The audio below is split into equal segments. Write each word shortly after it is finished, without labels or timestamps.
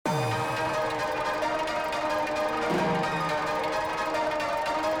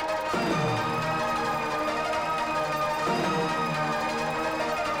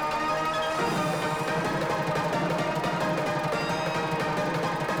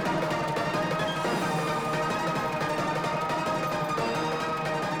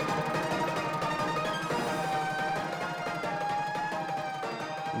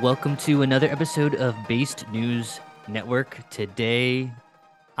Welcome to another episode of Based News Network. Today,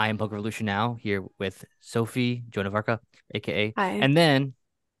 I am Poke Revolution Now here with Sophie Jonavarka, aka. Hi. And then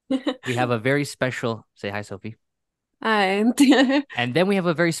we have a very special, say hi, Sophie. Hi. And then we have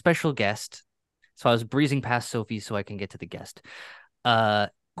a very special guest. So I was breezing past Sophie so I can get to the guest. Uh,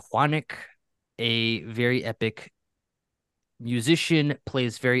 Quannnic, a very epic musician,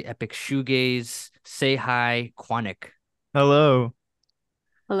 plays very epic shoegaze. Say hi, Quannnic. Hello.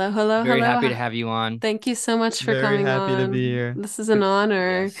 Hello, hello, Very hello. happy to have you on. Thank you so much for Very coming happy to be on. here. This is an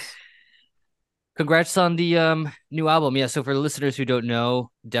honor. Yes. Congrats on the new album. Yeah, so for the listeners who don't know,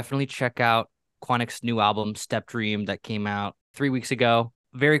 definitely check out Quannic's new album, Step Dream, that came out 3 weeks ago.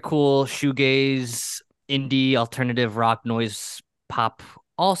 Very cool shoegaze, indie, alternative rock, noise, pop,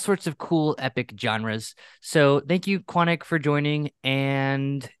 all sorts of cool, epic genres. So thank you, Quannic, for joining.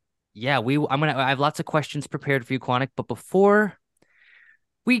 And yeah, I have lots of questions prepared for you, Quannic. But before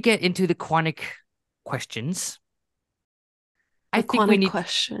we get into the Quannic questions, I The think we Quannonic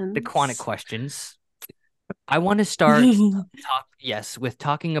need the Quannic questions. questions. I want to start with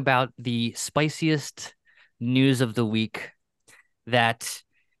talking about the spiciest news of the week that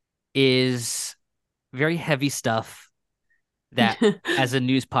is very heavy stuff that as a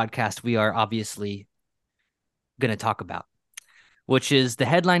news podcast we are obviously going to talk about, which is the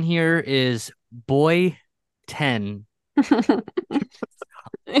headline here is Boy 10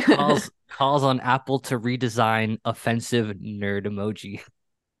 calls on Apple to redesign offensive nerd emoji.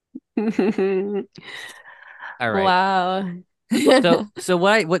 All right. Wow. So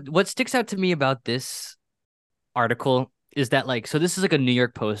what sticks out to me about this article is that this is like a New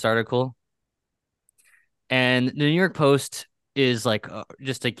York Post article, and the New York Post is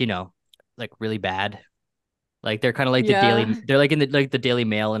just like really bad. Like they're kind of like Yeah. they're like in the Daily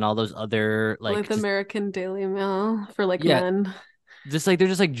Mail and all those other Like the just American Daily Mail for like yeah, men. just like they're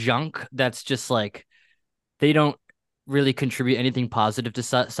just like junk that's just like they don't really contribute anything positive to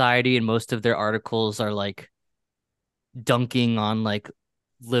society, and most of their articles are like dunking on like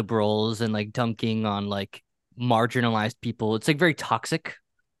liberals and like dunking on like marginalized people. It's like very toxic,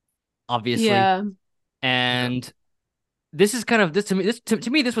 obviously. Yeah. And this is kind of this to me. To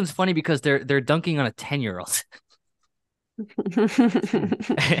me, this one's funny because they're dunking on a 10-year-old.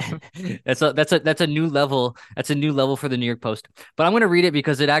 That's a new level. That's a new level for the New York Post. But I'm gonna read it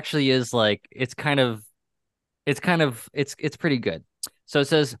because it actually is like it's pretty good. So it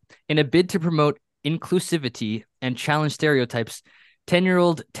says, in a bid to promote inclusivity and challenge stereotypes,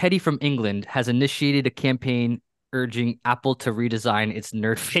 10-year-old Teddy from England has initiated a campaign urging Apple to redesign its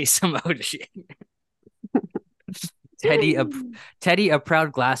nerd face emoji. Teddy, a Teddy, a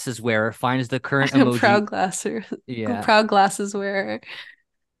proud glasses wearer, finds the current emoji. Yeah, Proud glasses wearer.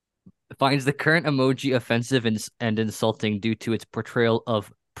 finds the current emoji offensive and insulting due to its portrayal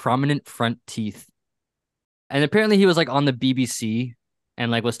of prominent front teeth. And apparently, he was like on the BBC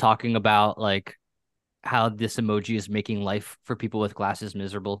and like was talking about like how this emoji is making life for people with glasses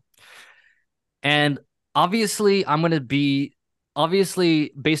miserable. And obviously,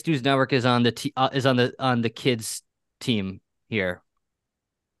 obviously Base News Network is on the kids team here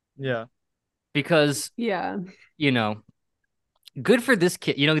Yeah. because Yeah. you know good for this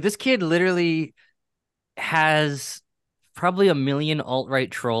kid. This kid literally has probably a million alt-right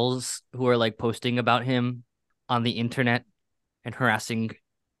trolls who are like posting about him on the internet and harassing,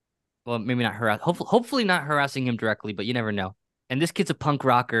 well, maybe not hopefully not harassing him directly, but you never know. And this kid's a punk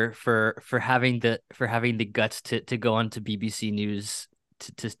rocker for having the guts to go on to BBC News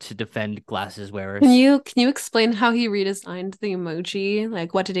to defend glasses Can wearers. you explain how he redesigned the emoji?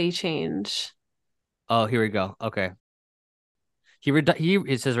 Like what did he change? Oh, here we go. Okay. He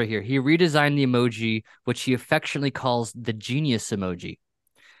it says right here, he redesigned the emoji, which he affectionately calls the genius emoji.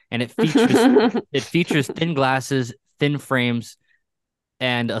 And it features thin glasses, thin frames,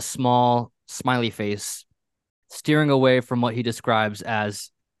 and a small smiley face, steering away from what he describes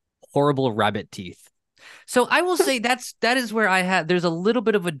as horrible rabbit teeth. So I will say that is where there's a little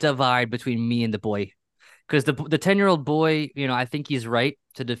bit of a divide between me and the boy. Because the 10-year-old boy, I think he's right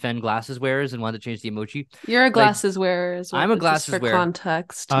to defend glasses wearers and want to change the emoji. You're a But glasses wearer as well, I'm a just glasses for wearer.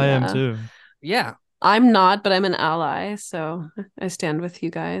 context. I am Yeah. too. Yeah. I'm not, but I'm an ally, so I stand with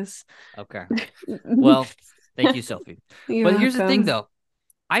you guys. Okay. Well, thank you, Sophie. You're But here's the thing welcome. though.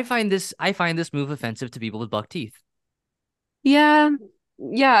 I find this move offensive to people with buck teeth. Yeah.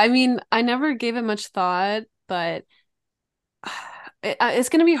 Yeah, I mean, I never gave it much thought, but it's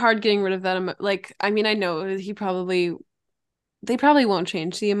gonna be hard getting rid of that like, I mean, I know they probably won't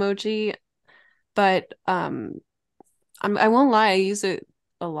change the emoji, but I won't lie, I use it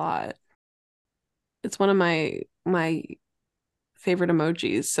a lot. It's one of my favorite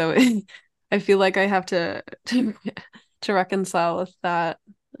emojis. So I feel like I have to reconcile with that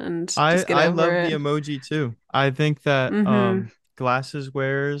and I just get I over love the it. emoji too. I think that Mm-hmm. glasses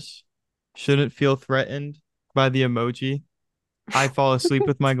wearers shouldn't feel threatened by the emoji. I fall asleep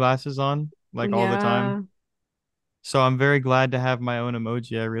with my glasses on like all the time. Yeah. So I'm very glad to have my own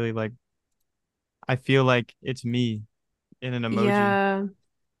emoji. I feel like it's me in an emoji. Yeah.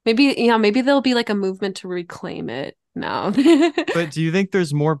 Maybe, yeah, maybe there'll be like a movement to reclaim it now. But do you think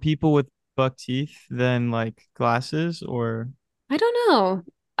there's more people with buck teeth than like glasses or I don't know.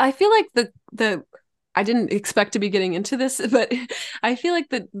 I feel like the I didn't expect to be getting into this, but I feel like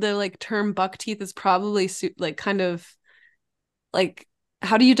the like term buck teeth is probably like kind of like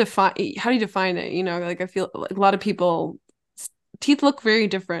how do you define it? You know, like I feel like a lot of people teeth look very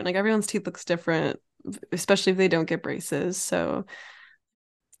different. Like everyone's teeth looks different, especially if they don't get braces. So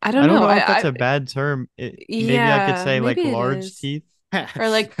I I don't don't know. know if that's a bad term. Maybe I could Yeah, say maybe like it large is. teeth, Or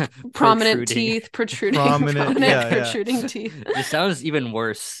like prominent Protruding. teeth, protruding, prominent. prominent Yeah, yeah. protruding teeth. Just sounds even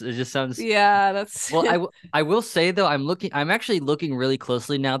worse. It just sounds Yeah, that's well. I will say though, I'm actually looking really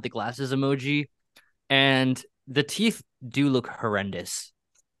closely now at the glasses emoji, and the teeth do look horrendous.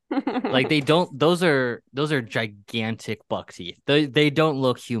 Like they don't. Those are gigantic buck teeth. They don't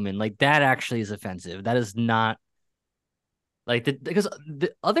look human. Like that actually is offensive. That is not like because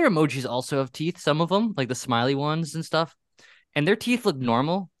the other emojis also have teeth. Some of them, like the smiley ones and stuff, and their teeth look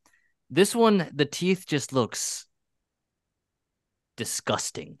normal. This one, the teeth just looks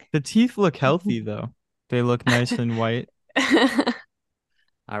disgusting. The teeth look healthy though. They look nice and white.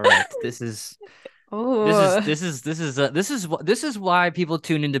 All right, this is this is Oh, this is this is this is why people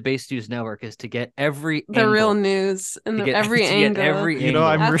tune into Base News Network is to get every the real angle, news and to get every to get angle. every You know,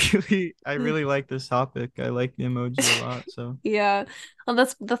 angle. That's I really like this topic. I like the emoji a lot. So yeah. Well,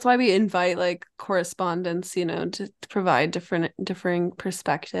 that's why we invite like correspondents, you know, to provide differing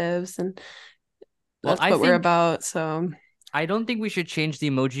perspectives, and Well, that's what we're about. So I don't think we should change the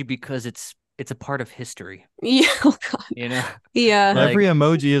emoji because it's a part of history. yeah, oh God. You know, Yeah. every like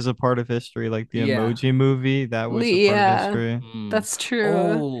emoji is a part of history. Like the yeah. emoji movie, that was a part of Yeah, history. Hmm. that's true.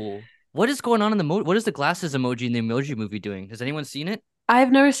 Oh, what is going on in the what is the glasses emoji in the emoji movie doing? Has anyone seen it?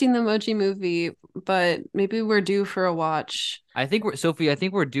 I've never seen the Emoji Movie, but maybe we're due for a watch. I think we're Sophie. I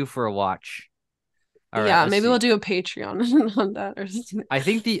think we're due for a watch. All right, Yeah, let's maybe we'll see. do a Patreon on that or something. I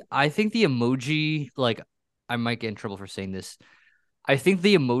think the emoji, like, I might get in trouble for saying this. I think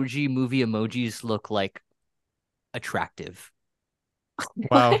the emoji movie emojis look like attractive.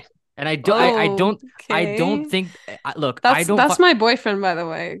 Wow. What? And Oh, I don't okay. think look, I don't That's my boyfriend, by the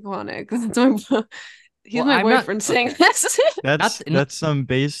way, Quannnic. He's well, my I'm not boyfriend saying okay. this. Not That's some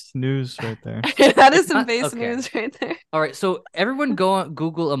based news right there. That is it's some not base okay. news right there. All right, so everyone go on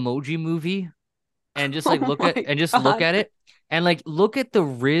Google emoji movie and just like Oh my look God. at it and like look at the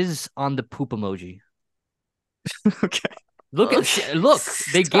Riz on the poop emoji. Okay. Okay, Look,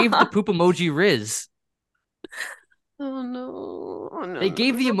 they gave the stop. poop emoji Riz. Oh no. Oh no, They no,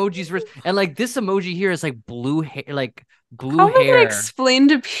 gave the no. emojis Riz, and like this emoji here is like blue hair, like blue How am I gonna hair. explain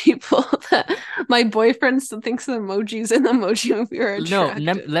to people that my boyfriend still thinks the emojis in the emoji movie are No,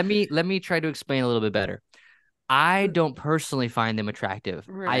 attractive? let me try to explain a little bit better. I don't personally find them attractive.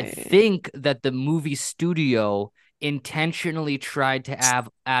 I Right. think that the movie studio intentionally tried to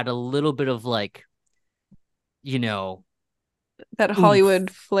add a little bit of like, you know, That oomph, Hollywood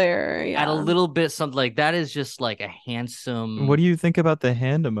flair, add a yeah. little bit something like that is just like a What handsome do you think about the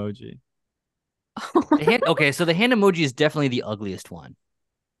hand emoji? the hand. Okay, so the hand emoji is definitely the ugliest one.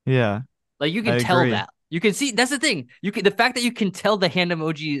 Yeah, Like you I can tell agree. that. You can see that's the thing. You can the fact that you can tell the hand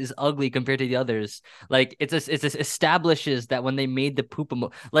emoji is ugly compared to the others. Like it's establishes that when they made the poop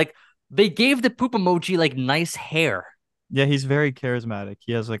emoji, like they gave the poop emoji like nice hair. Yeah, he's very charismatic.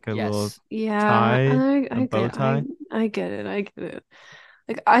 He has like a little Yes. Yeah, tie, a I bow get tie. I get it. I get it.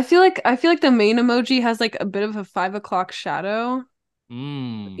 Like I feel like the main emoji has like a bit of a 5 o'clock shadow,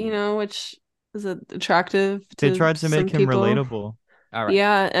 you Mm. know, which is attractive They to tried to make some him people. relatable. All right.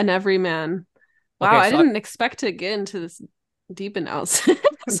 Yeah, and everyman. Wow, Okay. I So didn't expect to get into this deep analysis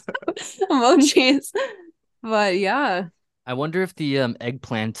emojis. But yeah. I wonder if the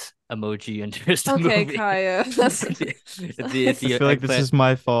eggplant emoji enters the Okay, movie. Kaya. That's If I the feel like this eggplant is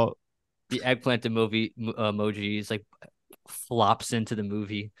my fault. emoji is like flops into the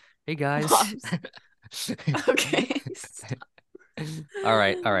movie. Hey guys. flops. Okay. All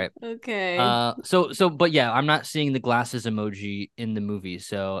right, all right. Okay. But yeah, I'm not seeing the glasses emoji in the movie,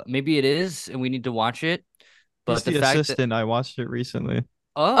 so maybe it is, and we need to watch it. He's But the the fact that assistant. I watched it recently.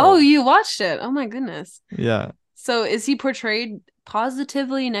 Oh, oh, you watched it. Oh my goodness. Yeah. So is he portrayed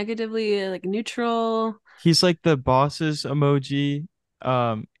positively, negatively, like neutral? He's like the boss's emoji.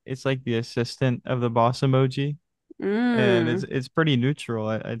 It's like the assistant of the boss emoji, and it's Mm. it's pretty neutral,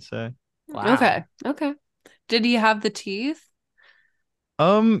 I'd say. Wow. Okay. Okay. Did he have the teeth?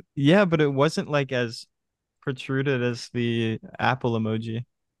 Yeah, but it wasn't like as protruded as the apple emoji.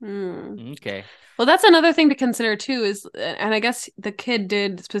 Hmm. Okay. Well, that's another thing to consider too is and I guess the kid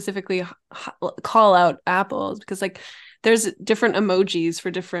did specifically call out apples because like there's different emojis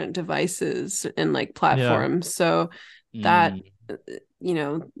for different devices and like Yeah, platforms. So that Mm. uh, you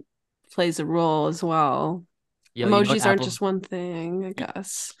know plays a role as well. Yo, you know what Emojis aren't Apple just one thing, I y-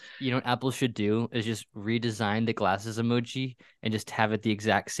 guess. you know what Apple should do is just redesign the glasses emoji and just have it the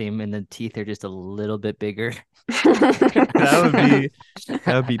exact same and the teeth are just a little bit bigger. that would be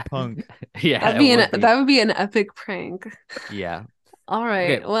that would be punk. Yeah, it would be. That would be an epic prank. Yeah. All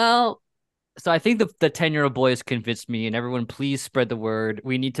Okay. right. Well, So I think the 10-year-old boy has convinced me, and everyone, please spread the word.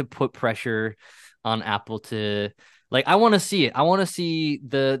 We need to put pressure on Apple to like I want to see it. I want to see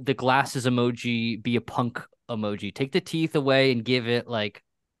the glasses emoji be a punk emoji. Take the teeth away and give it like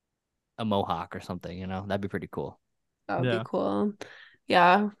a mohawk or something, That'd be pretty cool. that would be Yeah. cool.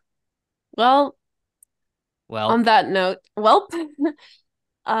 Yeah. Well, on Well, that note, well,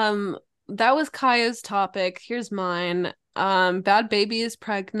 um, that was Kaya's topic. Here's mine. Bad baby is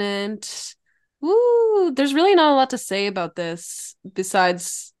pregnant. Woo! There's really not a lot to say about this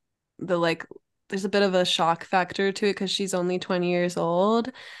besides the like there's a bit of a shock factor to it because she's only 20 years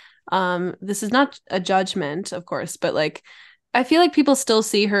old. This is not a judgment, of course, but like I feel like people still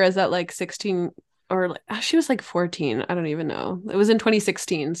see her as that like 16 or like, she was like 14. I don't even know. It was in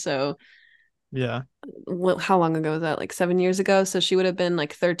 2016, so Yeah. how long ago was that? Like 7 years ago. So she would have been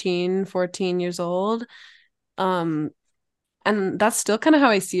like 13, 14 years old. Um, and that's still kind of how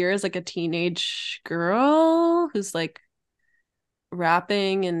I see her as like a teenage girl who's like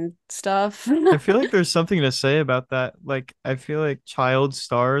rapping and stuff. I feel like there's something to say about that. Like, I feel like child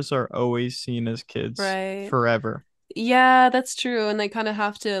stars are always seen as kids Right. forever. Yeah, that's true. And they kind of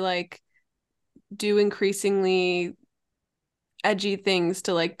have to like do increasingly edgy things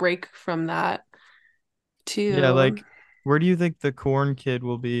to like break from that Yeah, too. like, where do you think the corn kid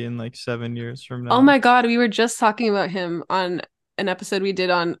will be in like 7 years from Oh now? my God, we were just talking about him on an episode we did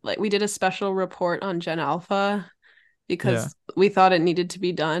on like we did a special report on Gen Alpha Yeah. because we thought it needed to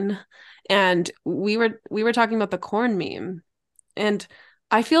be done. And we were talking about the corn meme. And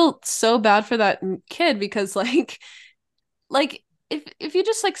I feel so bad for that kid because like if you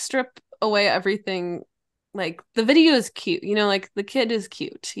just like strip away everything like the video is cute, like the kid is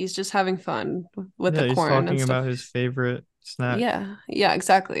cute. He's just having fun with the Yeah, he's corn and talking stuff. about his favorite snack. Yeah, yeah,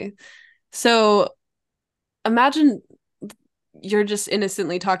 exactly. So imagine you're just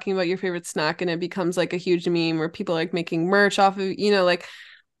innocently talking about your favorite snack and it becomes like a huge meme where people like making merch off of, like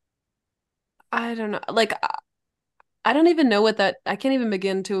I don't know. Like I don't even know what that I can't even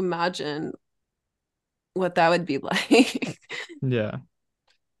begin to imagine what that would be like. Yeah.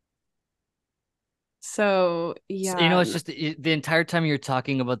 So, so, yeah. it's just the entire time you're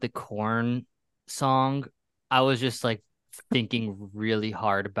talking about the corn song, I was just like thinking really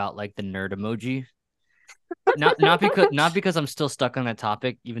hard about like the nerd emoji. Not because I'm still stuck on that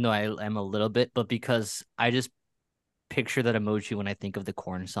topic, even though I am a little bit, but because I just picture that emoji when I think of the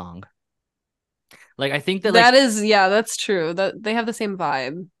corn song. Like I think that like That is, yeah, that's true. That they have the same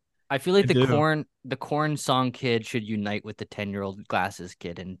vibe. I feel like I do. the corn song kid should unite with the 10-year-old glasses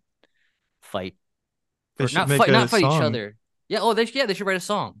kid and fight They for should make a not fight each song. other. Yeah, oh they should write a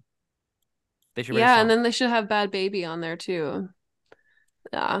song. They should write a Yeah, and song. then they should have Bad Baby on there too.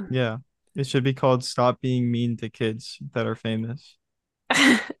 Yeah. Yeah. It should be called Stop Being Mean to Kids That Are Famous.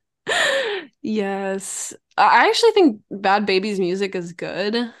 Yes. I actually think Bad Baby's music is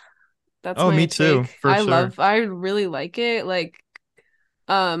good. That's Oh, my me too, take. for sure. I really like it. Like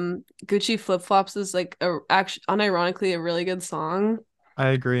Gucci Flip Flops is like a actually unironically a really good song. I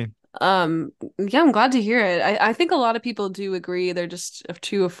agree. Yeah, I'm glad to hear it. I think a lot of people do agree. They're just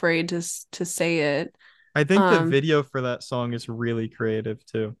too afraid to say it. I think the Um, video for that song is really creative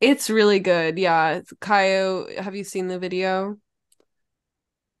too. it's really good. Yeah. Kaio, have you seen the video?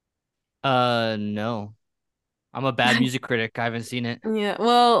 No. I'm a bad music critic. I haven't seen it. Yeah.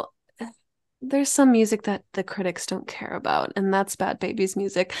 Well, there's some music that the critics don't care about, and that's Bad Baby's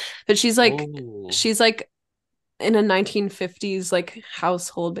music. But Oh. she's like in a 1950s like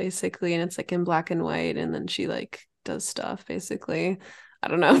household basically, and it's like in black and white, and then she like does stuff basically. I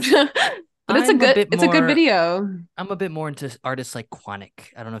don't know. But I'm a bit it's a good more video. I'm a bit more into artists like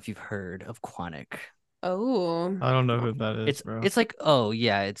Quannnic. I don't know if you've heard of Quannnic. Oh. I don't know who that is, It's bro. it's like oh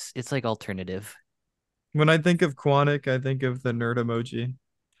yeah, it's like alternative. When I think of Quantic, I think of the nerd emoji.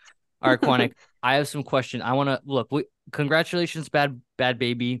 All right, Quanic, I have some question. I want to look. Congratulations, bad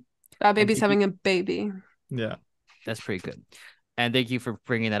baby, Bad and baby's thank you. having a baby. Yeah. That's pretty good. And thank you for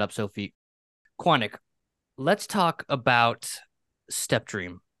bringing that up, Sophie. Quanic, let's talk about Step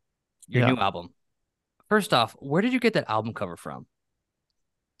Dream, your Yeah. new album. First off, where did you get that album cover from?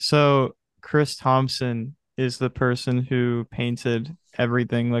 So Chris Thompson is the person who painted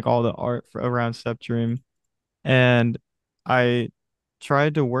everything, like all the art around Step Dream. And I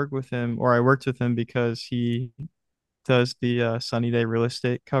tried to work with him, or I worked with him because he does the Sunny Day real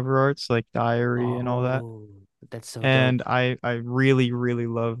estate cover arts, like Diary and all that. Oh, that's so And dope. I really, really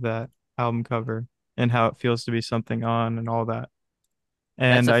love that album cover and how it feels to be something on and all that.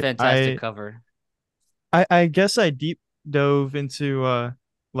 That's And a I fantastic I cover. I guess I deep dove into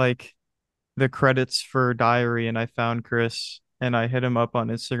like the credits for Diary and I found Chris and I hit him up on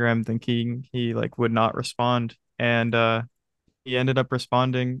Instagram thinking he like would not respond. And he ended up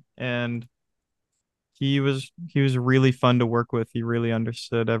responding and he was really fun to work with. He really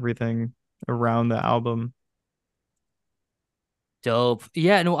understood everything around the album. Dope.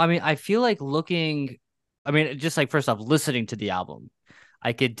 Yeah, no, I mean, I feel like I mean, just like first off, listening to the album,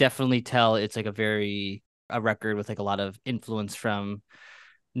 I could definitely tell it's like a record with like a lot of influence from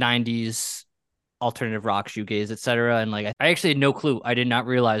 90s alternative rock, shoegaze, etc. And like, I actually had no clue. I did not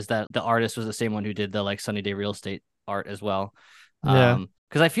realize that the artist was the same one who did the like Sunny Day Real Estate art as well. Yeah.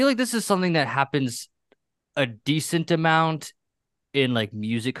 Because I feel like this is something that happens a decent amount in like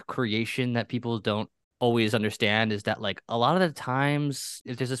music creation that people don't always understand is that like a lot of the times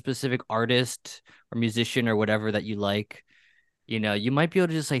if there's a specific artist or musician or whatever that you like, you might be able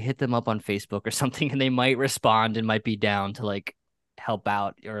to just like hit them up on Facebook or something and they might respond and might be down to like help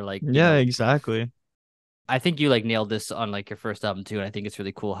out or like, Yeah, exactly. I think you like nailed this on like your first album too. And I think it's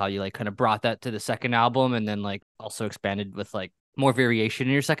really cool how you like kind of brought that to the second album and then like also expanded with like more variation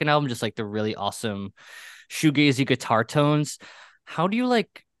in your second album, just like the really awesome shoegazy guitar tones. How do you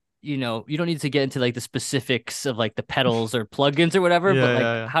like, you don't need to get into like the specifics of like the pedals or plugins or whatever, but Yeah, like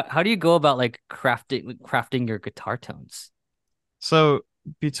yeah, yeah. how do you go about like crafting your guitar tones? So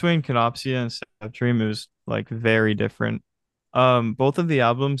between Canopsia and Step Dream, it was like very different. Both of the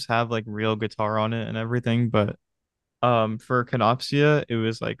albums have like real guitar on it and everything, but for Canopsia, it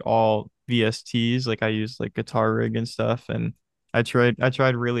was like all VSTs. Like I used like guitar rig and stuff, and I tried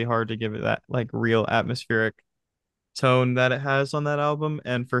really hard to give it that like real atmospheric tone that it has on that album.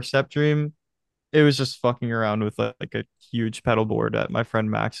 And for Step Dream, it was just fucking around with like a huge pedal board at my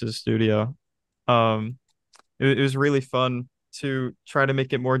friend Max's studio. Um, it was really fun to try to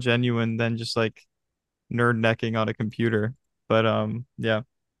make it more genuine than just like nerd necking on a computer. But yeah,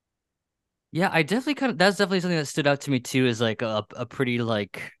 Yeah, I definitely that's definitely something that stood out to me too, is like a pretty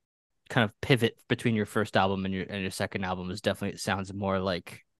like kind of pivot between your first album and your second album is definitely, it sounds more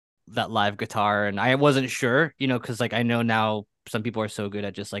like that live guitar. And I wasn't sure, because like I know now some people are so good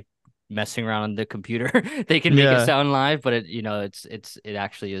at just like messing around on the computer they can make it yeah, sound live, but it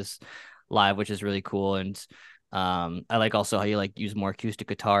actually is live, which is really cool. And I like also how you like use more acoustic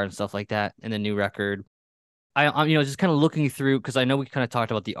guitar and stuff like that in the new record. I'm just kind of looking through because I know we kind of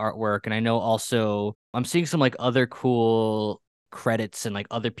talked about the artwork, and I know also I'm seeing some like other cool credits and like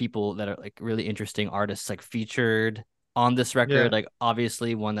other people that are like really interesting artists like featured on this record. yeah, Like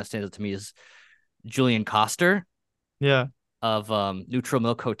obviously one that stands out to me is Julian Coster yeah, of Neutral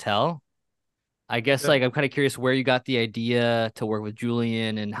Milk Hotel. I guess yeah. like I'm kind of curious where you got the idea to work with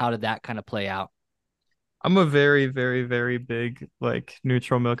Julian and how did that kind of play out? I'm a very, very, very big like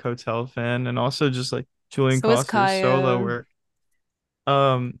Neutral Milk Hotel fan, and also just like Julian So is Coster's solo Kaya. work.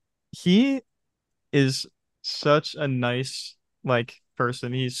 He is such a nice like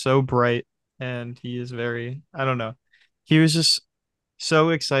person. He's so bright, and he is very, I don't know. He was just so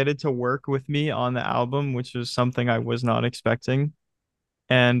excited to work with me on the album, which was something I was not expecting.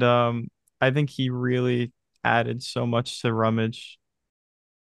 And I think he really added so much to Rummage.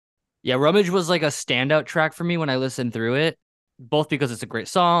 Yeah, Rummage was like a standout track for me when I listened through it, both because it's a great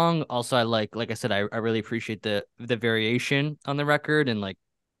song. Also, like I said, I really appreciate the variation on the record, and like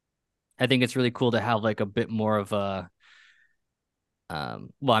I think it's really cool to have like a bit more of a well,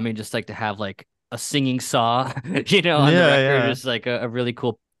 I mean, just like to have like a singing saw, on the Yeah, record yeah, is like a really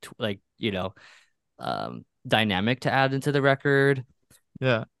cool like dynamic to add into the record.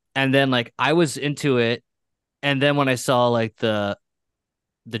 yeah. And then like I was into it, and then when I saw like the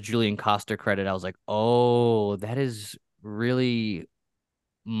Julian Coster credit, I was like, oh, that is really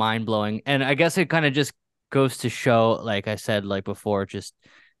mind blowing. And I guess it kind of just goes to show, like I said, like before, just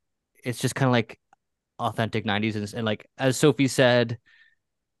it's just kind of like authentic 90s. And like as Sophie said,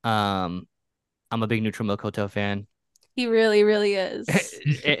 um, I'm a big Neutral Milk Hotel fan. He really, really is.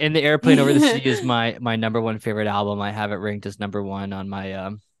 And the Airplane Over the Sea is my number one favorite album. I have it ranked as number one on my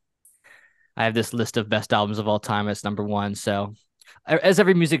I have this list of best albums of all time as number one. So as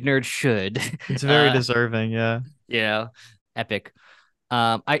every music nerd should. It's very uh deserving, yeah. yeah, epic.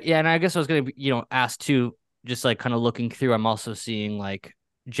 And I guess I was gonna ask too, just like kind of looking through, I'm also seeing like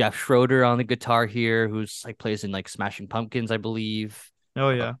Jeff Schroeder on the guitar here, who's like plays in like Smashing Pumpkins, I believe. Oh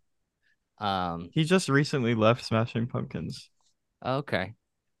Uh, yeah. Um, He just recently left Smashing Pumpkins. okay.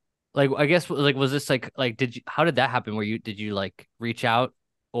 Like I guess like was this like did you how did that happen? Did you like reach out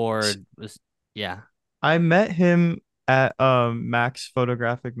or was yeah. I met him at Max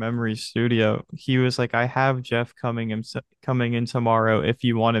Photographic Memory Studio. He was like, I have Jeff coming in tomorrow if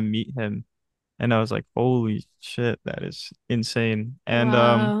you want to meet him. And I was like, holy shit, that is insane. And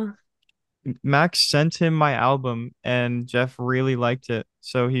Wow. Max sent him my album and Jeff really liked it.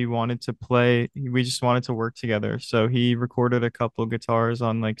 So he wanted to play. We just wanted to work together. So he recorded a couple guitars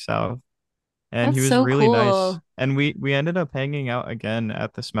on like South and he That's was so really nice. cool. And we ended up hanging out again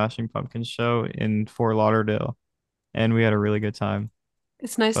at the Smashing Pumpkins show in Fort Lauderdale and we had a really good time.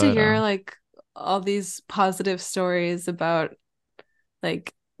 It's nice to But hear like all these positive stories about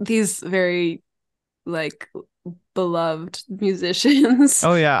like these very like beloved musicians.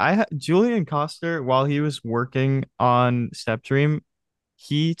 oh yeah, Julian Coster while he was working on Step Dream,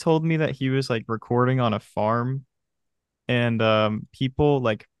 he told me that he was like recording on a farm and people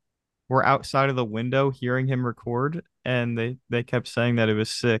like were outside of the window hearing him record and they kept saying that it was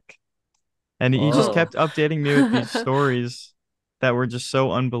sick. And he just Whoa. kept updating me with these stories that were just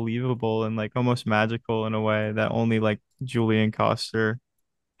so unbelievable and like almost magical in a way that only like Julian Coster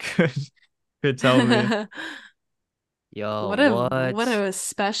could could tell me. Yo, What what? a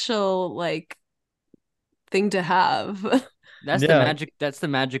special like thing to have. Yeah, That's the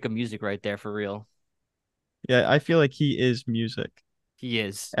magic of music right there for real. yeah, I feel like he is music He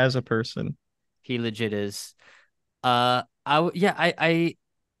is. as a person. He legit is. Yeah,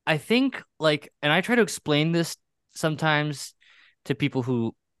 I think like, and I try to explain this sometimes to people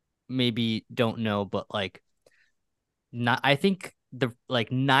who maybe don't know, but like, not, I think the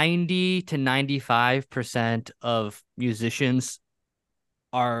like 90 to 95% of musicians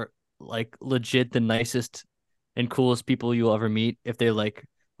are like legit the nicest and coolest people you'll ever meet if they like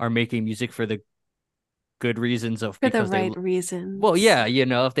are making music for the good reasons of For the because they right well, reasons. yeah,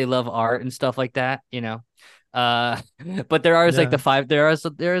 if they love art and stuff like that. Uh, but there are like Yeah.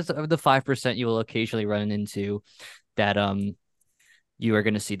 there's the 5% you will occasionally run into that you are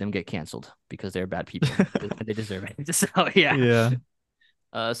going to see them get canceled because they're bad people and they deserve it. So yeah.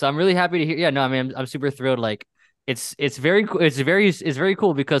 Yeah. So I'm really happy to hear. Yeah, no, I mean I'm super thrilled. Like it's very cool. It's very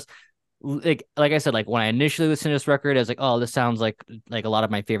cool because like I said, like when I initially listened to this record, I was like, oh, this sounds like a lot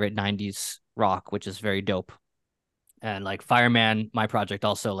of my favorite '90s rock, which is very dope. And like Fireman, my project,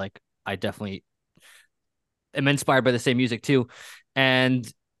 also like I definitely am inspired by the same music too.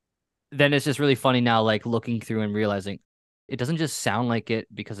 And then it's just really funny now, like looking through and realizing it doesn't just sound like it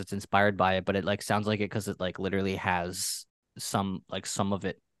because it's inspired by it, but it like sounds like it because it like literally has some of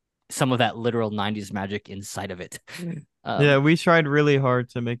it, some of that literal '90s magic inside of it. Yeah, Um, we tried really hard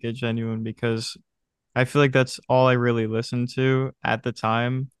to make it genuine because I feel like that's all I really listened to at the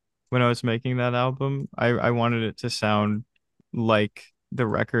time when I was making that album. I wanted it to sound like the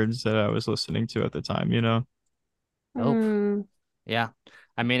records that I was listening to at the time, you know? Dope. Hmm. Yeah.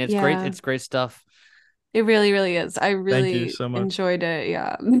 I mean, it's great. Yeah, It's great stuff. it really, really is. I Thank you really so much. enjoyed it.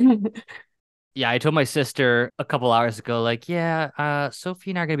 Yeah. Yeah, I told my sister a couple hours ago, like, yeah,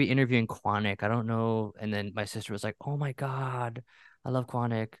 Sophie and I are gonna be interviewing Quannnic. I don't know. And then my sister was like, oh my God, I love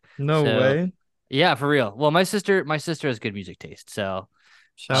Quannnic. No So way. yeah, for real. Well, my sister has good music taste. So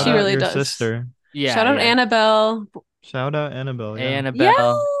Shout She uh out really your does. sister. yeah, Shout out yeah. Annabelle. Shout out Annabelle, yeah.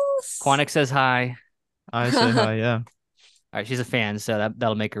 Annabelle. Yes. Quannix says hi. I say hi, yeah. All right, she's a fan, so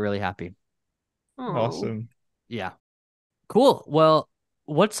that'll make her really happy. Oh. Awesome. Yeah. Cool. Well,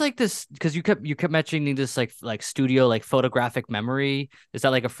 what's like this? Because you kept mentioning this like studio, like photographic memory. Is that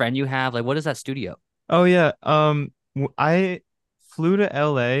like a friend you have? Like, what is that studio? Oh yeah, I flew to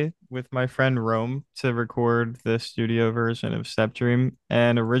LA with my friend Rome to record the studio version of Step Dream,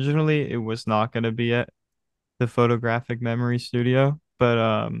 and originally it was not going to be at the Photographic Memory Studio,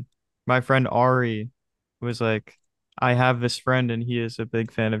 but my friend Ari was like, I have this friend and he is a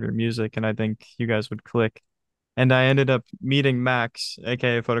big fan of your music and I think you guys would click. And I ended up meeting Max,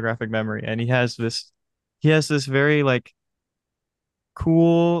 aka Photographic Memory, and he has this very like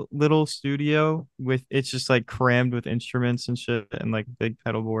cool little studio with it's just like crammed with instruments and shit and like big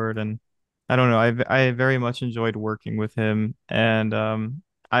pedal board and I don't know, I very much enjoyed working with him and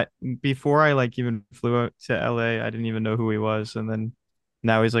I before I like even flew out to LA, I didn't even know who he was, and then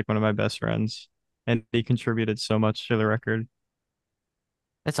now he's like one of my best friends, and he contributed so much to the record.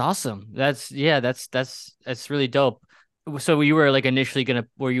 That's awesome. That's yeah, that's really dope. So you were like initially gonna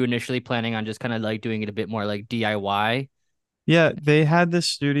were you initially planning on just kind of like doing it a bit more like DIY? Yeah, they had this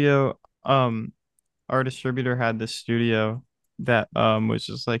studio. Our distributor had this studio that was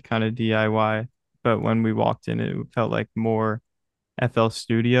just like kind of DIY, but when we walked in, it felt like more FL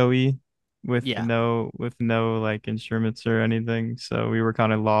Studio-y Yeah. with no like instruments or anything. So we were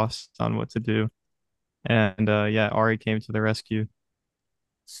kind of lost on what to do. And yeah, Ari came to the rescue.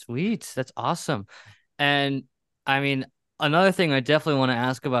 Sweet. That's awesome. And I mean, another thing I definitely want to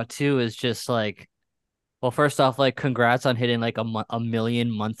ask about too is just like, well, first off, like congrats on hitting like a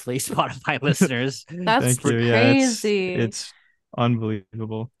million monthly Spotify listeners. That's Thank For you. Yeah, crazy. it's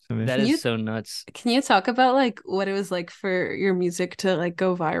unbelievable to me. that Can is you so nuts. can you talk about like what it was like for your music to like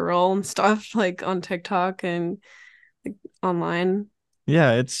go viral and stuff like on TikTok and like online?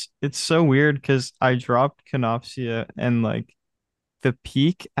 Yeah, it's so weird because I dropped Canopsia and like the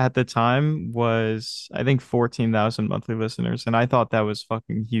peak at the time was I think 14,000 monthly listeners, and I thought that was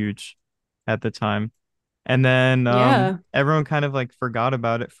fucking huge at the time. And then Yeah. everyone kind of like forgot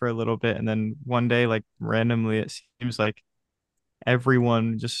about it for a little bit, and then one day like randomly it seems like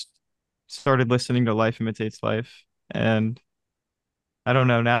everyone just started listening to Life Imitates Life, and I don't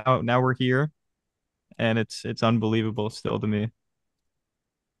know, now we're here, and it's unbelievable still to me.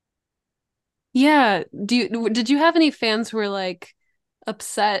 Yeah. Did you have any fans who were like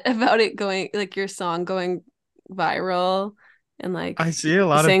upset about it going like your song going viral and I like see a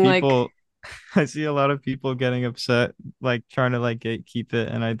lot of saying like, people I see a lot of people getting upset, like trying to like gatekeep it,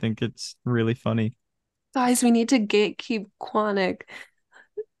 and I think it's really funny. guys, we need to gatekeep Quannnic.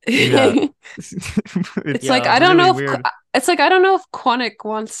 Yeah. It's It's like Yo, I don't really know if weird. it's like I don't know if Quantic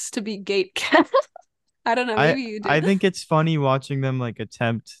wants to be gate kept. I don't know. I Maybe you do. I think it's funny watching them like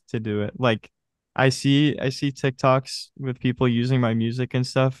attempt to do it. Like I see TikToks with people using my music and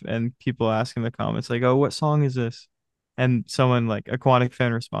stuff, and people ask in the comments like, "Oh, what song is this?" And someone like a Quantic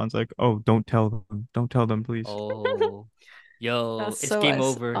fan responds like, "Oh, don't tell them, please." oh, yo, That's it's so game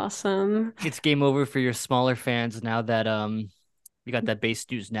over. awesome. It's game over for your smaller fans now that you got that Base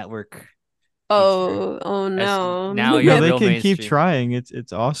News Network feature. Oh As no. now No, you're they real can keep mainstream. trying.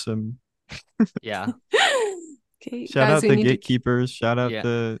 It's awesome. Yeah. Okay, Shout guys, out we the need to gatekeepers. Shout out Yeah.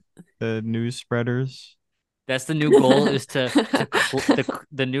 the news spreaders. That's the new goal is to cl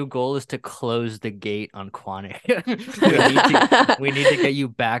the new goal is to close the gate on Quantic. We Yeah. need to we need to get you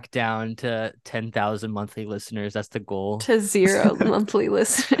back down to 10,000 monthly listeners. That's the goal. to zero monthly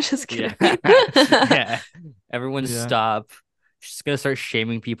listeners. Just Yeah. kidding. Yeah. Everyone Yeah. stop. She's gonna start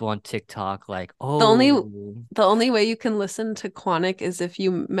shaming people on TikTok like, The only "Oh, the only way you can listen to Quantic is if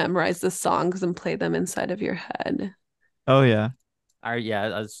you memorize the songs and play them inside of your head. Oh yeah.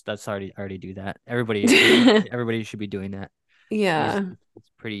 yeah, that's already I already do that. Everybody should be doing that. Yeah,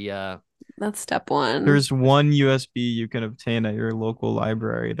 It's pretty that's step one. There's one USB you can obtain at your local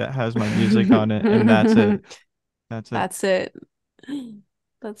library that has my music on it, and that's it. That's it. That's it.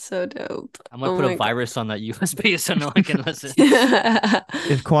 That's so dope. I'm gonna Oh put a my God. virus on that USB so no one can listen.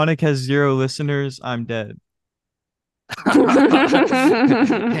 If Quantic has zero listeners, I'm dead.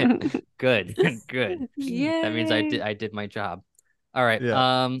 Good, good. That means Yay. I did my job. All right.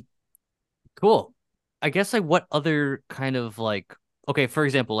 Yeah. Cool. I guess like what other kind of like okay, for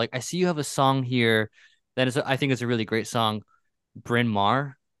example, like I see you have a song here that is I think is a really great song, Bryn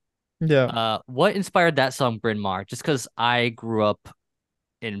Mawr. Yeah. What inspired that song, Bryn Mawr? Just because I grew up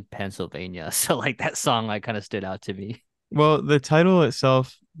in Pennsylvania, so like that song like kind of stood out to me. Well, the title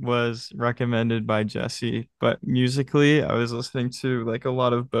itself was recommended by Jesse, but musically, I was listening to like a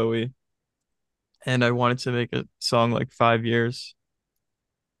lot of Bowie, and I wanted to make a song like 5 years.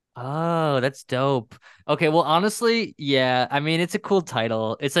 Oh, that's dope. Okay, well, honestly, yeah. I mean, it's a cool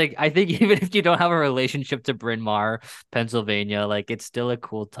title. It's like I think even if you don't have a relationship to Bryn Mawr, Pennsylvania, like it's still a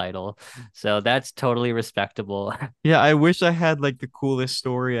cool title. So that's totally respectable. Yeah, I wish I had like the coolest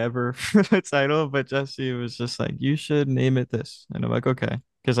story ever for the title, but Jesse was just like, you should name it this. And I'm like, okay,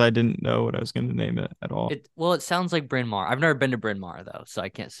 because I didn't know what I was going to name it at all. It sounds like Bryn Mawr. I've never been to Bryn Mawr though, so I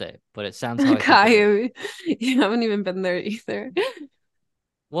can't say, but it sounds how I think it is. Kai, you haven't even been there either.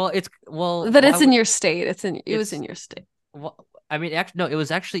 But Why it's in would your state. It was in it's your state. well, I mean, actually, no, it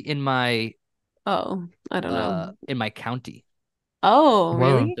was actually Oh, I don't know. in my county. Oh, Whoa.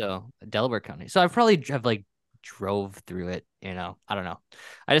 really? So Delaware County. So I probably have like drove through it, you know. I don't know.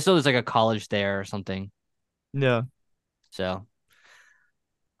 I just know there's like a college there or something. Yeah. So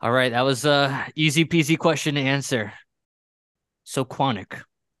all right, that was a easy peasy question to answer. So Quantic.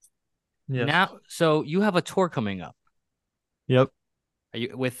 Yes. Now, so you have a tour coming up. Yep. Are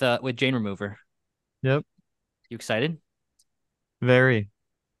you with Jane Remover? Yep. You excited? Very.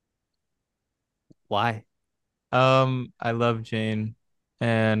 Why? I love Jane,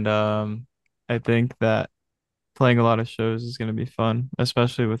 and I think that playing a lot of shows is gonna be fun,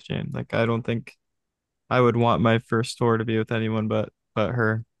 especially with Jane. Like, I don't think I would want my first tour to be with anyone but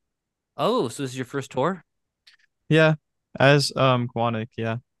her. Oh, so this is your first tour? Yeah, as Quannnic,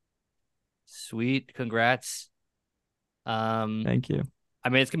 yeah. Sweet, congrats. Um, Thank you. I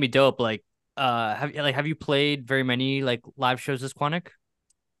mean, it's gonna be dope. Have you played very many like live shows as Quantic?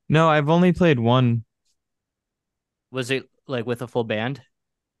 No, I've only played one. Was it like with a full band?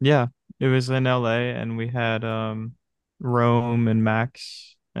 Yeah, it was in LA, and we had Rome and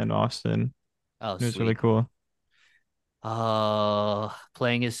Max and Austin. Oh, It was really sweet. cool.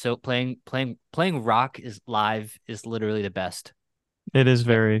 Playing is so playing rock is live is literally the best. It is Like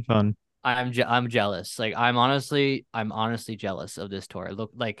very fun. I'm jealous. Like I'm honestly jealous of this tour.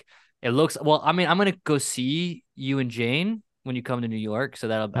 It looks well. I mean, I'm gonna go see you and Jane when you come to New York, so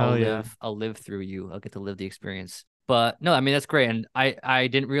that Hell yeah. I'll live through you. I'll get to live the experience. But no, I mean that's great, and I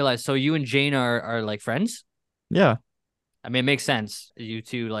didn't realize. So you and Jane are like friends. Yeah. I mean, it makes sense. You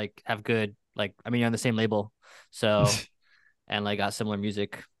two like have good like. I mean, you're on the same label, so and like got similar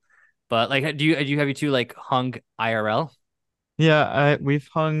music. But like, do you have you two like hung IRL? Yeah, I we've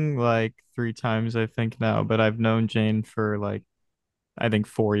hung like 3 times, I think now, but I've known Jane for like I think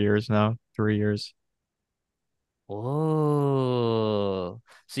 4 years now, 3 years. Oh,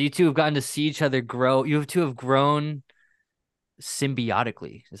 so you two have gotten to see each other grow. You have two have grown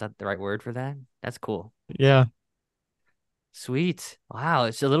symbiotically. Is that the right word for that? That's cool. Yeah. Sweet. Wow.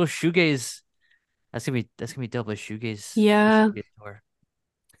 It's a little shoegaze. That's gonna be dope. A Yeah. shoegaze tour.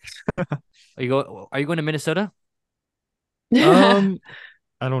 Are you going to Minnesota? Um,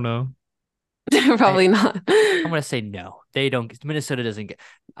 I don't know. I Probably not. I'm gonna say no. They don't. Minnesota doesn't get.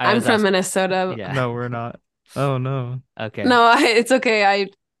 I I'm was from asking. Minnesota. Yeah. No, we're not. Oh no. Okay. No, it's okay.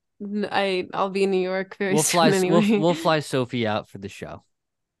 I'll be in New York very soon anyway. We'll fly Sophie out for the show.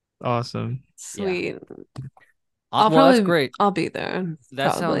 Awesome. Yeah. Sweet. I'll Well, that's probably great. I'll be there.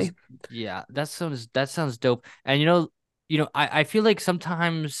 That sounds Probably. yeah, that sounds dope. And I feel like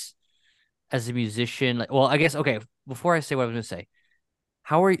sometimes as a musician, like well, I guess okay, before I say what I was gonna say,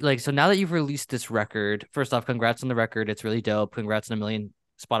 how are you like so now that you've released this record, first off, congrats on the record. It's really dope. Congrats on a million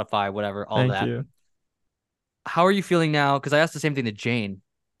Spotify, whatever, all Thank that. you. How are you feeling now? Because I asked the same thing to Jane.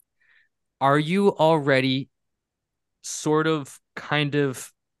 Are you already sort of kind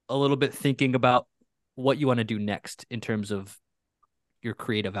of a little bit thinking about what you want to do next in terms of your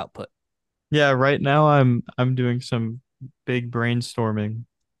creative output? Yeah, right now I'm doing some big brainstorming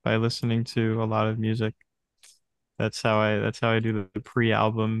by listening to a lot of music. That's how I do the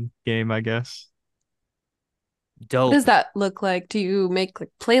pre-album game, I guess. What does Dope. that look like? Do you make like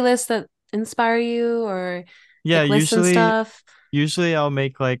playlists that inspire you or Yeah, like lists and stuff? usually I'll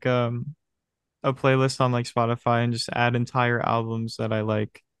make like a playlist on like Spotify and just add entire albums that I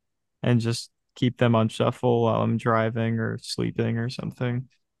like and just keep them on shuffle while I'm driving or sleeping or something.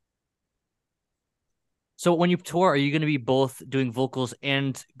 So when you tour, are you going to be both doing vocals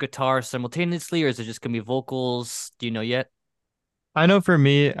and guitar simultaneously, or is it just going to be vocals? Do you know yet? I know for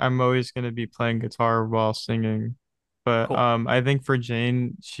me, I'm always going to be playing guitar while singing, but Cool. I think for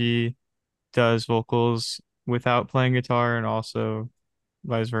Jane, she does vocals without playing guitar and also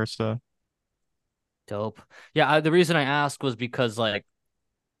vice versa. Dope. Yeah, the reason I asked was because like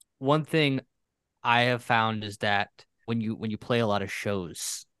one thing I have found is that when you play a lot of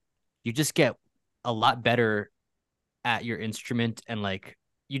shows, you just get a lot better at your instrument and like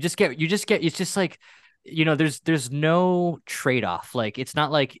you just get it's just like there's no trade-off. Like it's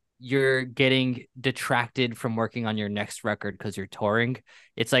not like you're getting detracted from working on your next record because you're touring.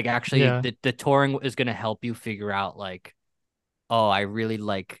 It's like actually Yeah, the touring is going to help you figure out like, oh, I really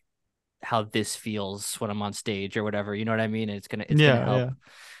like how this feels when I'm on stage or whatever. You know what I mean? It's gonna yeah, help. yeah.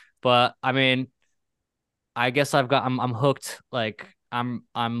 But I mean, I guess I'm hooked. Like I'm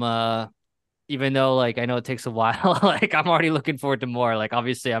even though like I know it takes a while, like I'm already looking forward to more. Like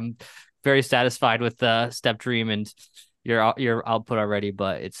obviously I'm very satisfied with Step Dream and your output already,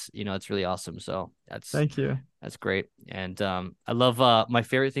 but it's really awesome. So Thank you. that's great. And I love my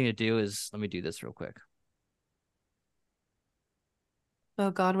favorite thing to do is let me do this real quick. Oh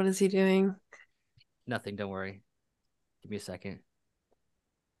God, what is he doing? Nothing, don't worry. Give me a second.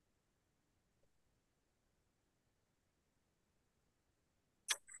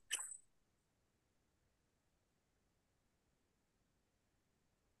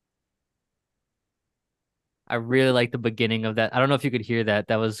 I really like the beginning of that. I don't know if you could hear that.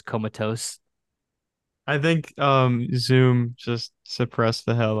 That was comatose. I think Zoom just suppressed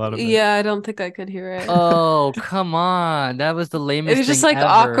the hell out of it. Yeah, I don't think I could hear it. Oh, come on. That was the It lamest was just thing like ever.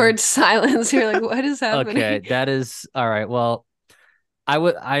 awkward silence. You're like, what is Okay, happening? that is all right. Well, I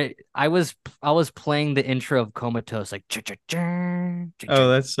was playing the intro of Comatose like chun, chun, chun, chun, Oh, chun.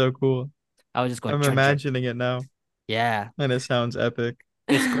 that's so cool. I was just going I'm chun chun. imagining it now, Yeah. and it sounds epic.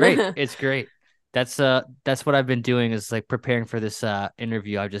 It's great. It's great. That's what I've been doing is like preparing for this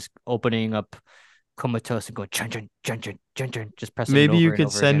interview. I'm just opening up Comatose and going chun chun chun chun chun chun, just pressing it Maybe you over and could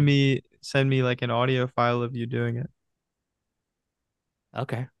over again. send me like an audio file of you doing it,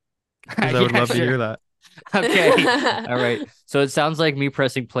 Okay. because I would Yeah, love to sure. hear that. Okay. All right. So it sounds like me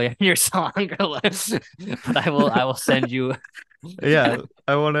pressing play on your song, but I will send you. Yeah,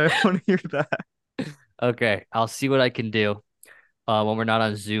 I want to hear that. Okay. I'll see what I can do. When we're not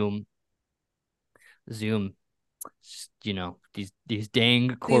on Zoom. Zoom, these dang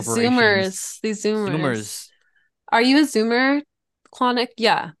These corporations. Zoomers, these Zoomers. Zoomers. Are you a Zoomer, Quannnic?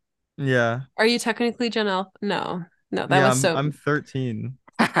 Yeah. Yeah, Are you technically Gen Alpha? No, no, that yeah. was so. I'm 13.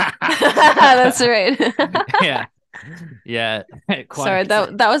 That's right. Yeah. Yeah. Sorry,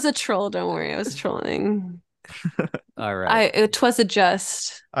 Quantic. that was a troll. Don't worry, I was trolling. All right. It was a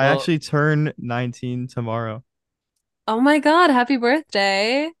jest. I Well, actually turn 19 tomorrow. Oh my God, happy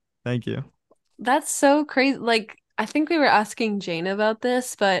birthday. Thank you. That's so crazy. Like, I think we were asking Jane about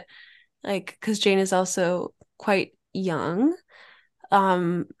this, but like, because Jane is also quite young.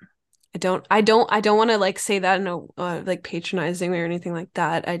 Um, I don't want to like say that in a like patronizing way or anything like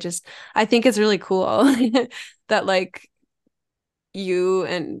that. I think it's really cool that like you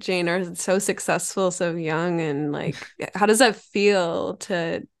and Jane are so successful so young, and like how does that feel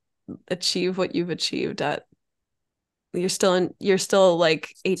to achieve what you've achieved at you're still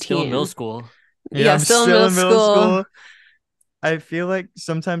like still in middle 18. school. Yeah, Yeah, I'm still in still middle in middle school. school. I feel like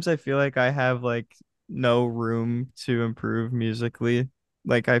sometimes I feel like I have like no room to improve musically.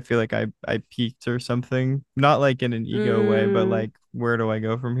 Like I feel like I peaked or something. Not like in an ego way, but Mm, like where do I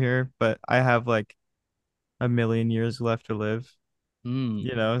go from here? But I have like a million years left to live, Hmm.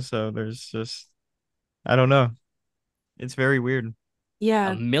 so there's just I don't know. It's very weird.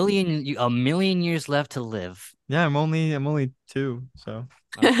 yeah. A million years left to live. Yeah, I'm only 2, so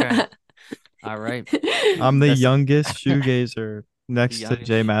Okay. All right. I'm the That's youngest shoegazer the next to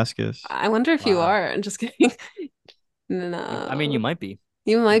Jay youngest. Mascis. I wonder if you Wow. are. I'm just kidding. I mean, you No, might be.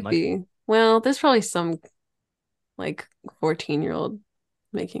 you You might might be. be. Well, there's probably some like 14-year-old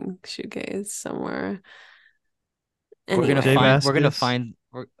making shoegaze somewhere. Jay Anyway. Mascis,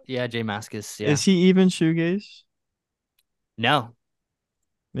 Yeah, Jay Mascis, yeah. is he even shoegaze? No.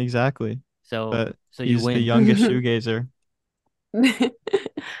 Exactly. So But so you he's the win. youngest shoegazer.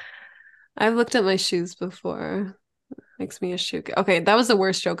 I've looked at my shoes before. Makes me a shoe. Okay, that was the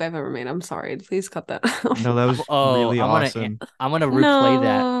worst joke I've ever made. I'm sorry. Please cut that out. No, that was Oh, really awesome. I'm gonna replay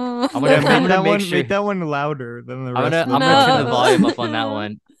that. No. Yeah, I'm gonna make sure make that one louder than the rest of I'm the gonna turn the podcast. volume up on that No.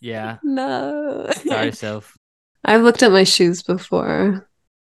 one. Yeah. No. Sorry, Soph. I've looked at my shoes before.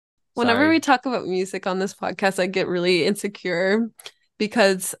 Whenever we Sorry. talk about music on this podcast, I get really insecure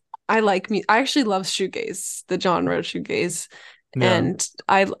because I like me. I actually love shoegaze, the genre of shoegaze, Yeah. and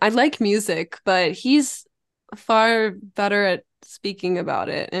I like music, but he's far better at speaking about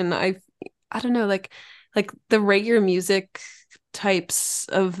it. And I don't know, like the regular music types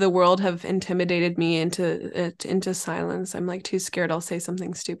of the world have intimidated me into silence. I'm like too scared I'll say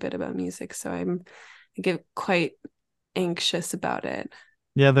something stupid about music, so I get quite anxious about it.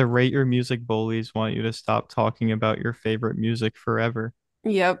 Yeah, the rate your music bullies want you to stop talking about your favorite music forever.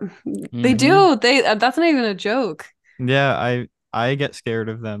 Yep. They Mm-hmm. do. They That's not even a joke. Yeah, I get scared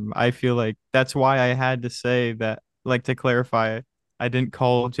of them. I feel like that's why I had to say that, like to clarify, I didn't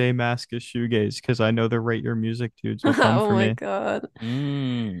call J Mask a shoegaze because I know the rate your music dudes will come Oh for my me. God.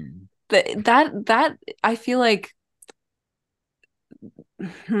 Mm. That I feel like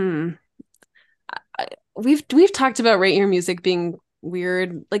hmm we've talked about rate your music being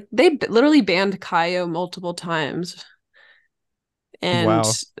weird. Like they literally banned Kaio multiple times. And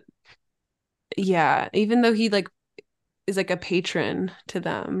Wow. yeah, even though he like is like a patron to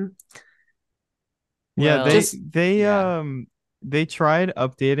them. Yeah, Well, Just yeah. they tried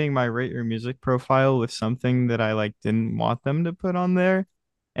updating my rate your music profile with something that I like didn't want them to put on there,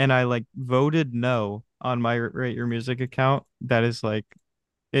 and I like voted no on my rate your music account. That is like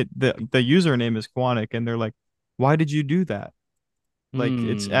the username is Quannic, and they're like, "Why did you do that?" Like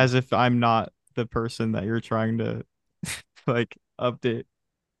it's Hmm. as if I'm not the person that you're trying to like update.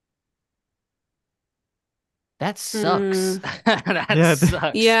 That sucks. mm, That Yeah,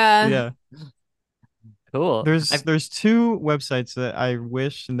 sucks. yeah. yeah. Cool. There's two websites that I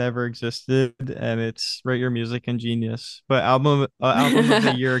wish never existed, and it's Rate Your Music and Genius. But album of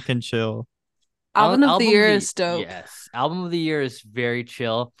the year can chill. Album of the Album of year the is dope. yes, album of the year is very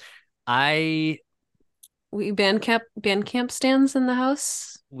chill. I We Bandcamp stands in the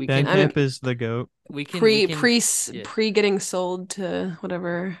house. we can I'm Bandcamp is the goat. we can yeah. pre getting sold to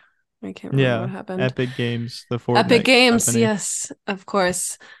whatever. I can't remember what Yeah, happened. Epic Games, the Epic Fortnite Games, company. yes, of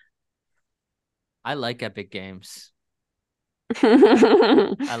course. I like Epic Games.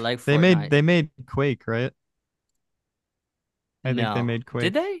 I like They made Fortnite. they made Quake, right? I think they No. made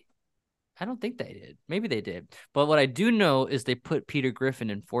Did Quake. they? I don't think they did. Maybe they did. But what I do know is they put Peter Griffin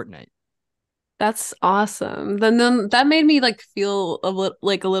in Fortnite. That's awesome. Then that made me like feel a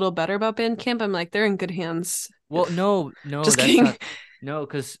little better about Bandcamp. I'm like, they're in good hands. Well, If no, just that's kidding. not. No,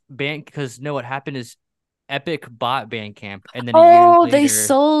 because no, what happened is Epic bought Bandcamp, and then a year Oh, they later,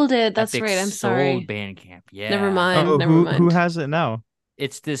 sold it. That's Epic right. I'm sold sorry. Bandcamp. Never Yeah, mind. Oh, Never who mind. has it now?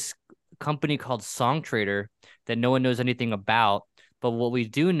 it's this company called Song Trader that no one knows anything about. But what we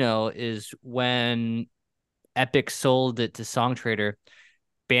do know is when Epic sold it to Song Trader,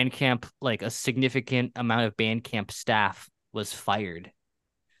 Bandcamp, like a significant amount of Bandcamp staff was fired.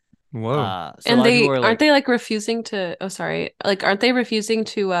 Whoa. So a And lot of people they were aren't like, they like refusing to, oh sorry, like aren't they refusing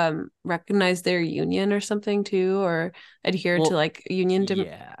to recognize their union or something too, or adhere to well, like union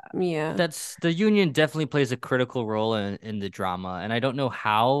yeah, yeah. that's the union definitely plays a critical role in the drama, and I don't know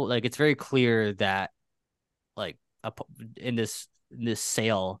how. Like, it's very clear that like in this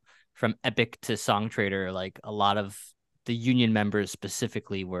sale from Epic to Song Trader, like a lot of the union members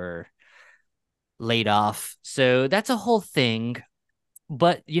specifically were laid off. So that's a whole thing.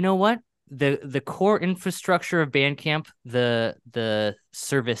 But you know what? The core infrastructure of Bandcamp, the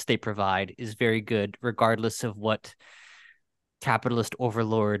service they provide is very good, regardless of what capitalist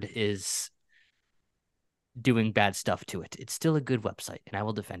overlord is doing bad stuff to it. It's still a good website, and I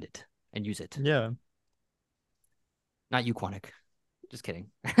will defend it and use it. Yeah. Not you, Quannic. Just kidding.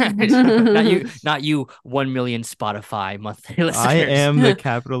 Not you 1 million Spotify monthly I listeners. am the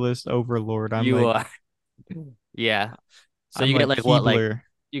capitalist overlord. You yeah. So I'm you get like like what, like Keebler.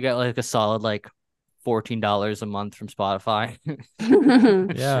 you get like a solid like $14 a month from Spotify.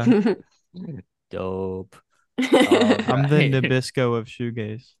 Yeah. Dope. All I'm the right. Nabisco of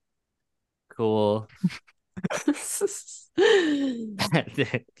shoegaze. Cool.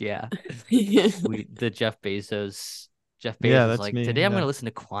 Yeah. Sweet. The Jeff Bezos Yeah, is that's like, me. today I'm Yeah. gonna listen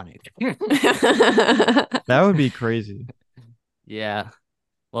to Quannic. That would be crazy. Yeah.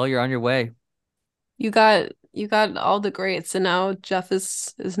 Well, you're on your way. You got all the greats, and now Jeff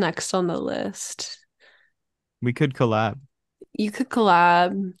is next on the list. We could collab. You could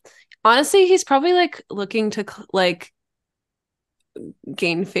collab. Honestly, he's probably like looking to like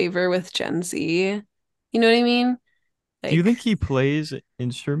gain favor with Gen Z. You know what I mean? Do you think Like, he plays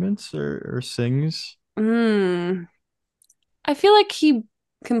instruments or sings? mm, I feel like he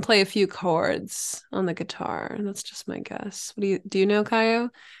can play a few chords on the guitar. That's just my guess. What do you know, Kaio?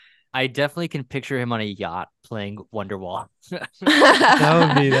 I definitely can picture him on a yacht playing Wonderwall. That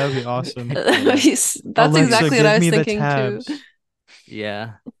would be awesome. Yeah. That's Alexa, exactly what I give was me the thinking too. tabs.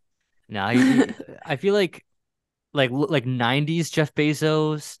 Yeah. No, I feel like 90s Jeff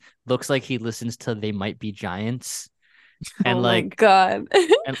Bezos looks like he listens to They Might Be Giants. Oh And my like God.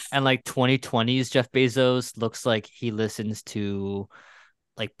 and like 2020s Jeff Bezos looks like he listens to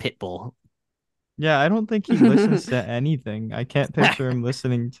like Pitbull. Yeah, I don't think he listens to anything. I can't picture him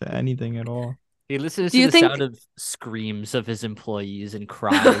listening to anything at all. He listens Do to you the sound think of screams of his employees and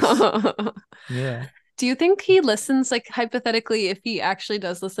cries. Yeah. do you think he listens like hypothetically if he actually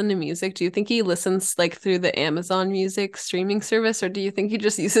does listen to music, do you think he listens like through the Amazon Music streaming service or do you think he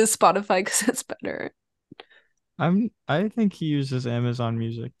just uses Spotify because it's better? I think he uses Amazon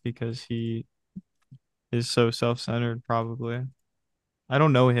Music because he is so self-centered, probably. I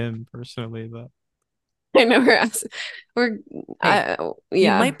don't know him personally, but I know we're Hey, I he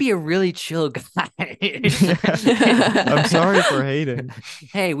yeah. might be a really chill guy. I'm sorry for hating.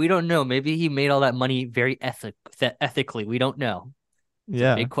 Hey, we don't know. Maybe he made all that money very ethically. We don't know. It's a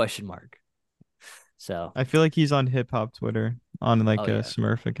Yeah. big question mark. So, I feel like he's on hip hop Twitter on oh like a yeah.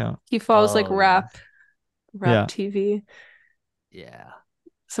 Smurf account. He follows like Oh yeah. rap Yeah. TV. Yeah.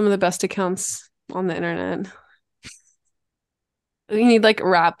 Some of the best accounts on the internet. You need like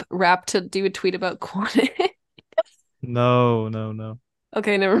rap to do a tweet about Quannit. No, no, no.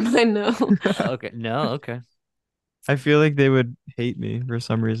 Okay, never mind. No. Okay. No, okay. I feel like they would hate me for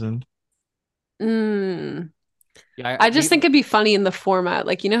some reason. Mm. Yeah, I just think it'd be funny in the format.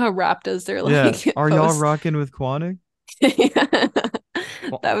 Like, you know how rap does their Yeah. like Are y'all post? rocking with Quannok? Yeah.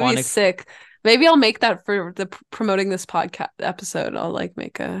 That would be Quannic sick. Maybe I'll make that for the promoting this podcast episode. I'll like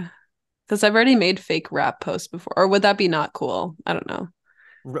make a because I've already made fake rap posts before. Or would that be not cool? I don't know.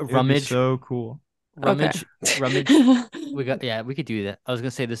 It would be Rummage, so cool. Okay. rummage, rummage. We could do that. I was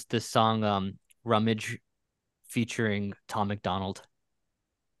gonna say this song, Rummage featuring Tom McDonald.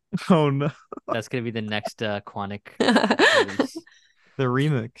 Oh no, That's gonna be the next Quannich The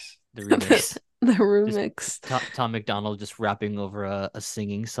release, the remix. the remix. Just remix. Tom McDonald just rapping over a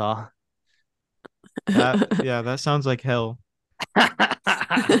singing saw. That sounds like hell. All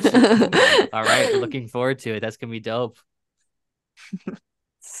right, looking forward to it. That's gonna be dope.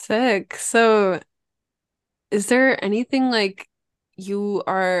 Sick. So, is there anything like you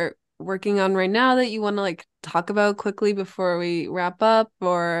are working on right now that you want to like talk about quickly before we wrap up?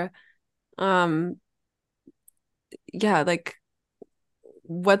 Or, um, yeah, like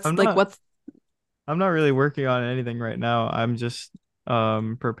I'm not what's I'm not really working on anything right now. I'm just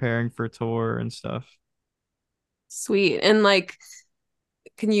preparing for tour and stuff. sweet? And like,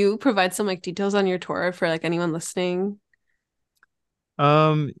 can you provide some like details on your tour for like anyone listening?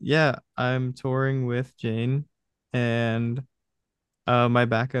 Yeah, I'm touring with Jane, and my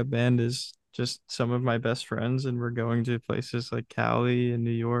backup band is just some of my best friends, and we're going to places like Cali and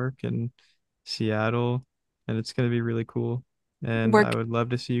New York and Seattle, and it's gonna be really cool. And Where I would love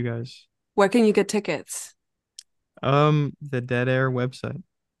to see you guys. where can you get tickets? The Dead Air website.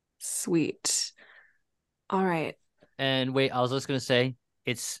 Sweet. All right. And wait, I was just gonna say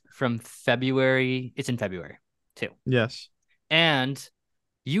it's from February. It's in February too. Yes. And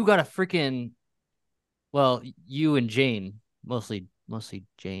you got a freaking well, you and Jane, mostly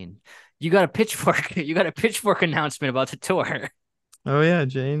Jane. You got a pitchfork. You got a pitchfork announcement about the tour. Oh yeah,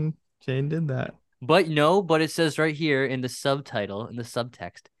 Jane did that. But no, but it says right here in the subtitle, in the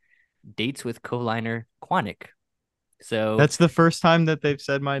subtext, dates with co-liner Quannich. So That's the first time that they've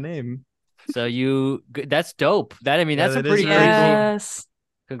said my name. that's dope. That I mean, Yeah, that's a that is pretty really crazy. cool. Yes.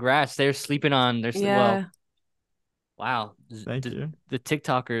 Congrats. They're sleeping on well, Yeah. wow. Thank you. The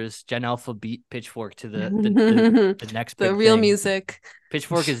TikTokers Gen Alpha beat Pitchfork to The the next big real thing. music,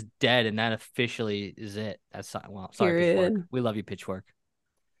 Pitchfork is dead, and that officially is it. That's well, sorry, Pitchfork. period. We love you, Pitchfork.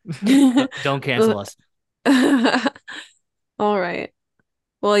 Don't cancel us. All right.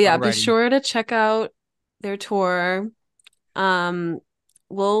 Well, yeah, be Alrighty. sure to check out their tour. Um,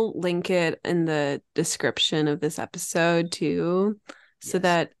 we'll link it in the description of this episode too, so Yes.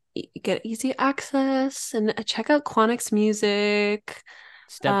 that you get easy access and check out Quantic's music.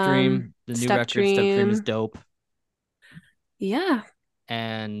 Step Dream, the new Step record, Step Dream is Dream. dope. Yeah.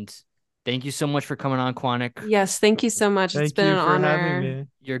 And thank you so much for coming on, Quantic. Yes, thank you so much. It's Thank been you an for having honor. me.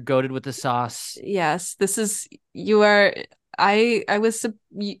 You're goated with the sauce. Yes, this is you are I was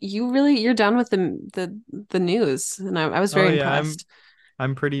you really you're down with the news and I was Oh very yeah, impressed.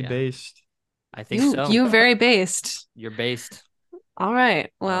 I'm pretty Yeah, based. I think You so. you very based. You're based. All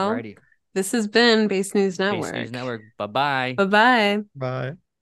right. Well, Alrighty. this has been Base News Base News Network. Network. Bye bye. Bye-bye. Bye.